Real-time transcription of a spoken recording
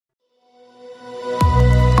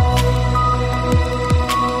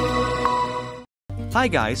Hi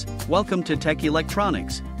guys, welcome to Tech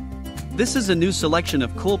Electronics. This is a new selection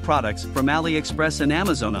of cool products from Aliexpress and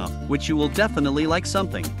Amazon, which you will definitely like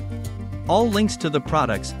something. All links to the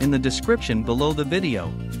products in the description below the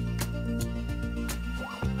video.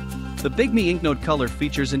 The Big Me Inknote Color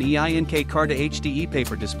features an EINK Carta HD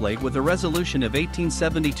ePaper display with a resolution of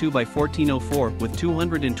 1872 by 1404 with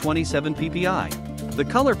 227 ppi. The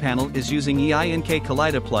color panel is using EINK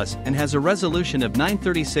Kaleido Plus and has a resolution of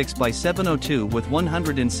 936 by 702 with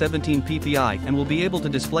 117 ppi and will be able to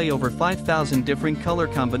display over 5,000 different color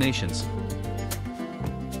combinations.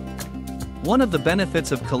 One of the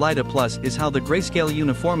benefits of Kaleido Plus is how the grayscale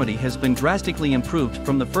uniformity has been drastically improved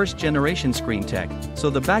from the first generation screen tech, so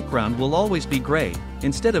the background will always be gray,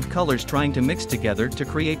 instead of colors trying to mix together to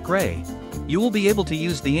create gray. You will be able to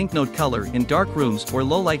use the Inknote color in dark rooms or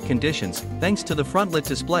low light conditions, thanks to the front-lit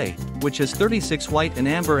display, which has 36 white and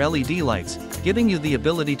amber LED lights, giving you the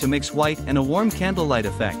ability to mix white and a warm candlelight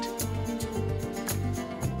effect.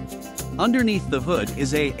 Underneath the hood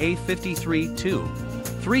is a A53-2.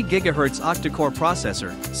 3 GHz octa-core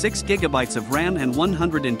processor, 6 GB of RAM and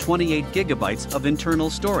 128 GB of internal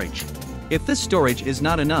storage. If this storage is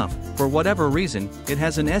not enough, for whatever reason, it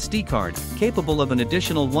has an SD card, capable of an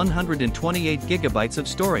additional 128 GB of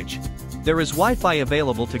storage. There is Wi-Fi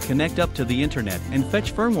available to connect up to the internet and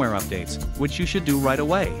fetch firmware updates, which you should do right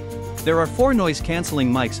away. There are 4 noise-canceling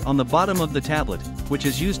mics on the bottom of the tablet, which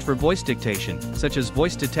is used for voice dictation, such as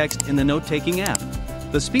voice-to-text in the note-taking app.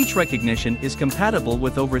 The speech recognition is compatible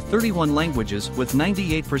with over 31 languages with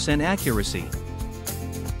 98% accuracy.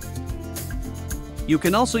 You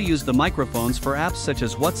can also use the microphones for apps such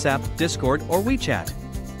as WhatsApp, Discord, or WeChat.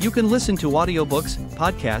 You can listen to audiobooks,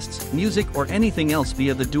 podcasts, music, or anything else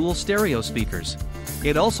via the dual stereo speakers.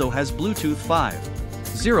 It also has Bluetooth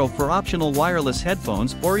 5.0 for optional wireless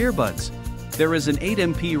headphones or earbuds. There is an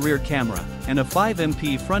 8MP rear camera and a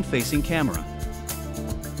 5MP front-facing camera.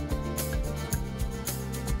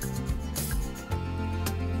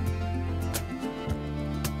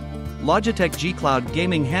 Logitech G Cloud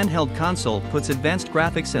Gaming Handheld Console puts advanced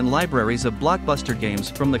graphics and libraries of blockbuster games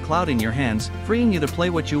from the cloud in your hands, freeing you to play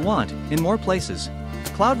what you want, in more places.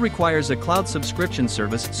 Cloud requires a cloud subscription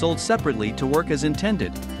service sold separately to work as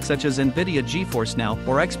intended, such as NVIDIA GeForce Now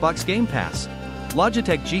or Xbox Game Pass.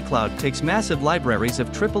 Logitech G Cloud takes massive libraries of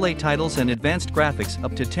AAA titles and advanced graphics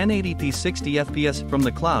up to 1080p 60 FPS from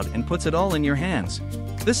the cloud and puts it all in your hands.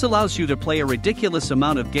 This allows you to play a ridiculous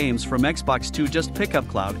amount of games from Xbox to just pick up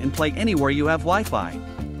Cloud and play anywhere you have Wi-Fi.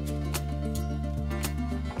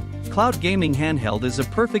 Cloud Gaming Handheld is a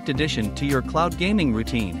perfect addition to your cloud gaming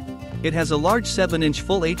routine. It has a large 7-inch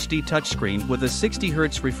Full HD touchscreen with a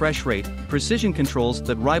 60Hz refresh rate, precision controls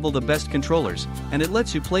that rival the best controllers, and it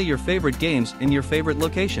lets you play your favorite games in your favorite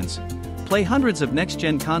locations. Play hundreds of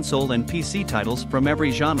next-gen console and PC titles from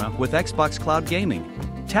every genre with Xbox Cloud Gaming.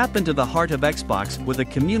 Tap into the heart of Xbox with a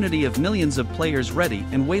community of millions of players ready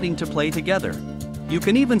and waiting to play together. You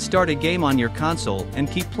can even start a game on your console and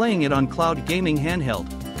keep playing it on Cloud Gaming Handheld.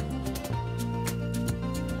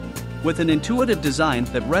 With an intuitive design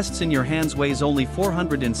that rests in your hands, weighs only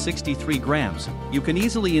 463 grams, you can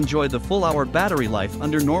easily enjoy the full hour battery life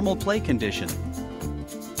under normal play condition.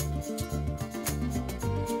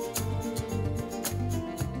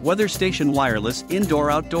 Weather Station Wireless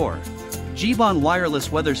Indoor-Outdoor. G-Bon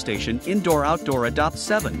Wireless Weather Station Indoor-Outdoor adopts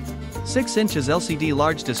 7.6 inches LCD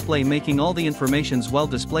large display, making all the informations well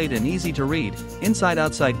displayed and easy to read.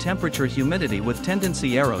 Inside-outside temperature, humidity with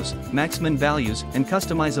tendency arrows, maximum values, and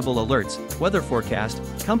customizable alerts, weather forecast,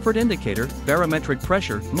 comfort indicator, barometric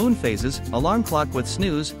pressure, moon phases, alarm clock with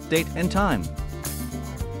snooze, date and time.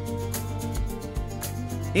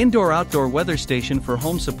 Indoor-Outdoor Weather Station for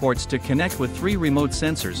home supports to connect with 3 remote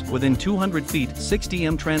sensors within 200 feet 60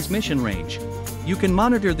 m transmission range. You can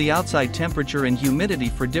monitor the outside temperature and humidity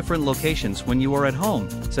for different locations when you are at home,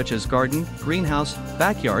 such as garden, greenhouse,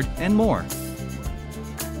 backyard, and more.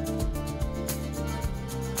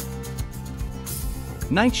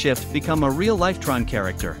 Night Shift, become a real Lifetron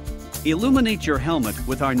character. Illuminate your helmet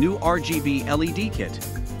with our new RGB LED kit.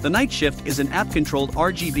 The Night Shift is an app-controlled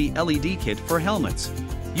RGB LED kit for helmets.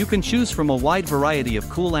 You can choose from a wide variety of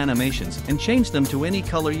cool animations and change them to any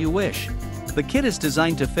color you wish. The kit is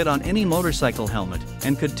designed to fit on any motorcycle helmet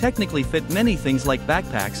and could technically fit many things like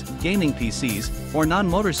backpacks, gaming PCs, or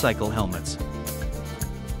non-motorcycle helmets.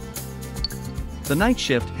 The Night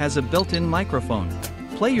Shift has a built-in microphone.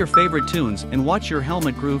 Play your favorite tunes and watch your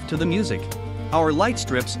helmet groove to the music. Our light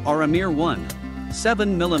strips are a mere 1.7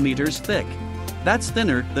 mm thick. That's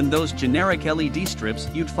thinner than those generic LED strips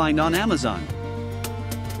you'd find on Amazon.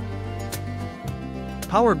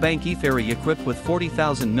 power bank eFairy equipped with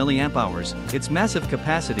 40,000 mAh, its massive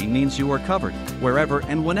capacity means you are covered, wherever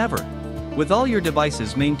and whenever. With all your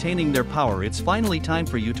devices maintaining their power, it's finally time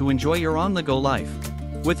for you to enjoy your on-the-go life.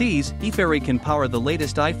 With ease, eFairy can power the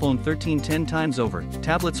latest iPhone 13 10 times over,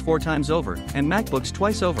 tablets 4 times over, and MacBooks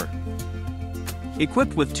twice over.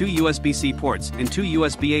 Equipped with 2 USB-C ports and 2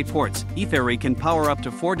 USB-A ports, eFairy can power up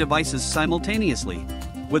to 4 devices simultaneously.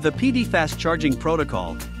 With a PD fast charging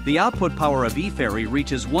protocol, the output power of eFairy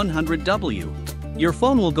reaches 100 W. Your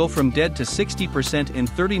phone will go from dead to 60% in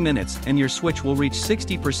 30 minutes and your Switch will reach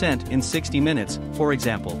 60% in 60 minutes, for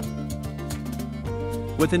example.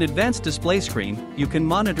 With an advanced display screen, you can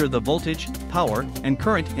monitor the voltage, power, and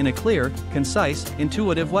current in a clear, concise,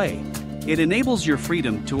 intuitive way. It enables your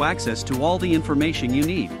freedom to access to all the information you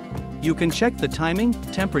need. You can check the timing,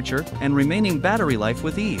 temperature, and remaining battery life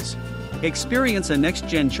with ease. Experience a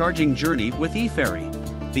next-gen charging journey with eFairy.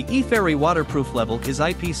 The eFairy waterproof level is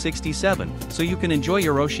IP67, so you can enjoy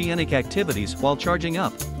your oceanic activities while charging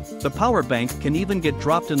up. The power bank can even get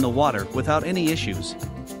dropped in the water without any issues.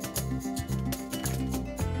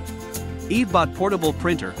 EveBot Portable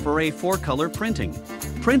Printer for A4 Color Printing.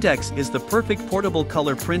 PrintX is the perfect portable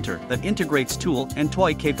color printer that integrates tool and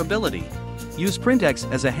toy capability. Use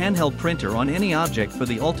PrintX as a handheld printer on any object for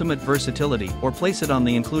the ultimate versatility, or place it on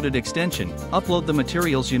the included extension, upload the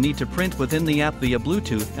materials you need to print within the app via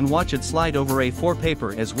Bluetooth and watch it slide over A4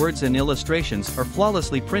 paper as words and illustrations are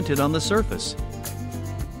flawlessly printed on the surface.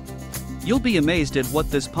 You'll be amazed at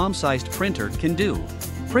what this palm-sized printer can do.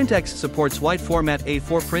 PrintX supports wide format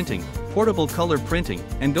A4 printing, portable color printing,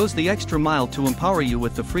 and goes the extra mile to empower you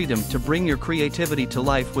with the freedom to bring your creativity to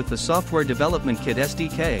life with the Software Development Kit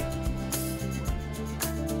SDK.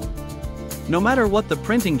 No matter what the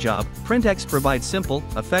printing job, PrintX provides simple,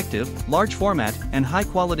 effective, large format, and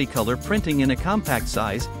high-quality color printing in a compact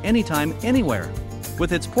size, anytime, anywhere.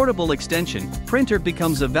 With its portable extension, printer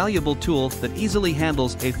becomes a valuable tool that easily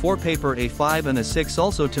handles A4 paper, A5 and A6,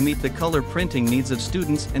 also to meet the color printing needs of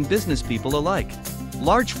students and business people alike.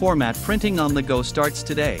 Large format printing on the go starts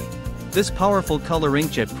today. This powerful color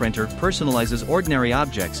inkjet printer personalizes ordinary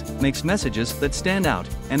objects, makes messages that stand out,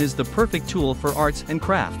 and is the perfect tool for arts and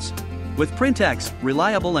crafts. With PrintX,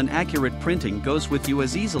 reliable and accurate printing goes with you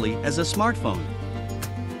as easily as a smartphone.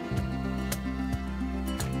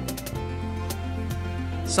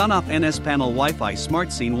 Sonoff NS Panel Wi-Fi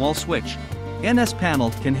Smart Scene Wall Switch. NS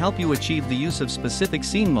Panel can help you achieve the use of specific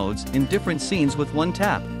scene modes in different scenes with one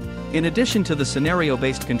tap. In addition to the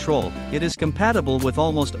scenario-based control, it is compatible with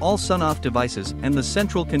almost all Sonoff devices and the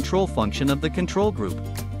central control function of the control group.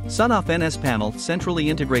 Sonoff NS Panel centrally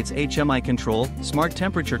integrates HMI control, smart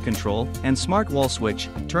temperature control, and smart wall switch,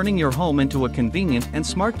 turning your home into a convenient and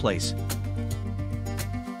smart place.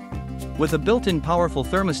 With a built-in powerful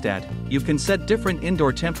thermostat, you can set different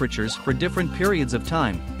indoor temperatures for different periods of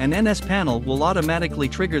time, and NS Panel will automatically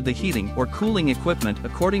trigger the heating or cooling equipment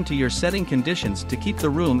according to your setting conditions to keep the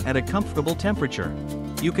room at a comfortable temperature.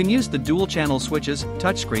 You can use the dual-channel switches,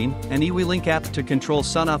 touchscreen, and eWeLink app to control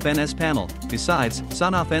Sonoff NS Panel. Besides,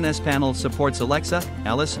 Sonoff NS Panel supports Alexa,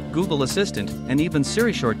 Alice, Google Assistant, and even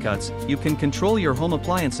Siri shortcuts. You can control your home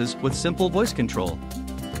appliances with simple voice control.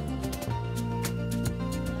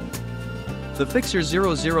 The Fixer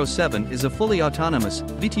 007 is a fully autonomous,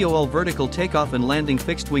 VTOL vertical takeoff and landing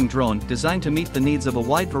fixed-wing drone designed to meet the needs of a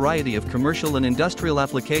wide variety of commercial and industrial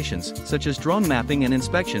applications, such as drone mapping and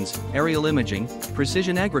inspections, aerial imaging,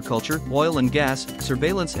 precision agriculture, oil and gas,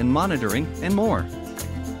 surveillance and monitoring, and more.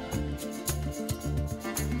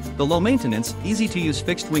 The low-maintenance, easy-to-use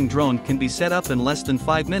fixed-wing drone can be set up in less than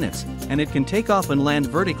 5 minutes, and it can take off and land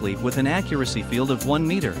vertically with an accuracy field of 1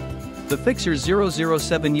 meter. The Fixer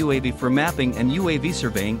 007 UAV for mapping and UAV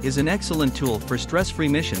surveying is an excellent tool for stress-free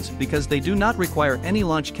missions because they do not require any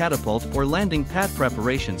launch catapult or landing pad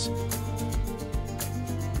preparations.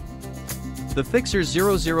 The Fixer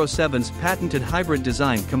 007's patented hybrid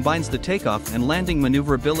design combines the takeoff and landing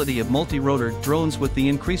maneuverability of multi-rotor drones with the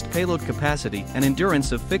increased payload capacity and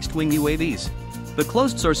endurance of fixed-wing UAVs. The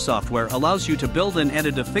closed-source software allows you to build and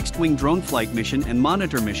edit a fixed-wing drone flight mission and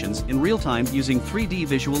monitor missions in real time using 3D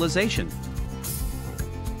visualization.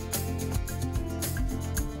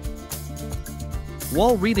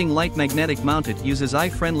 Wall reading light magnetic mounted uses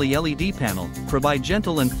eye-friendly LED panel, provide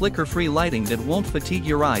gentle and flicker-free lighting that won't fatigue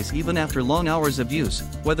your eyes even after long hours of use,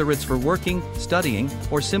 whether it's for working, studying,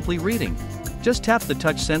 or simply reading. Just tap the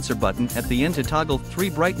touch sensor button at the end to toggle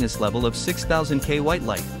 3 brightness level of 6000K white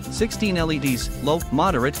light, 16 LEDs, low,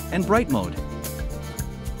 moderate, and bright mode.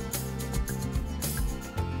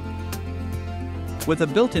 With a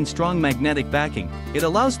built-in strong magnetic backing, it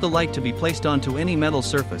allows the light to be placed onto any metal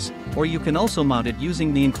surface, or you can also mount it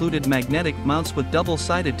using the included magnetic mounts with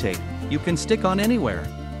double-sided tape. You can stick on anywhere.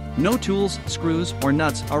 No tools, screws, or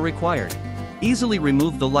nuts are required. Easily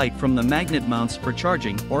remove the light from the magnet mounts for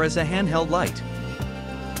charging or as a handheld light.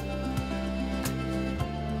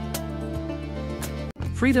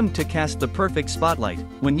 Freedom to cast the perfect spotlight.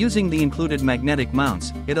 When using the included magnetic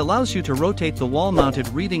mounts, it allows you to rotate the wall-mounted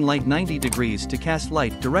reading light 90 degrees to cast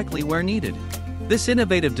light directly where needed. This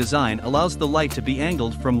innovative design allows the light to be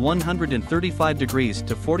angled from 135 degrees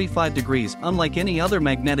to 45 degrees, unlike any other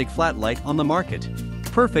magnetic flat light on the market.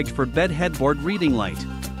 Perfect for bed headboard reading light.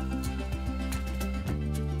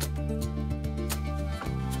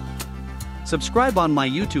 Subscribe on my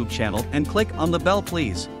YouTube channel and click on the bell,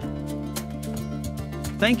 please.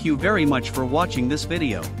 Thank you very much for watching this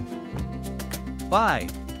video. Bye.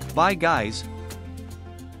 Bye guys.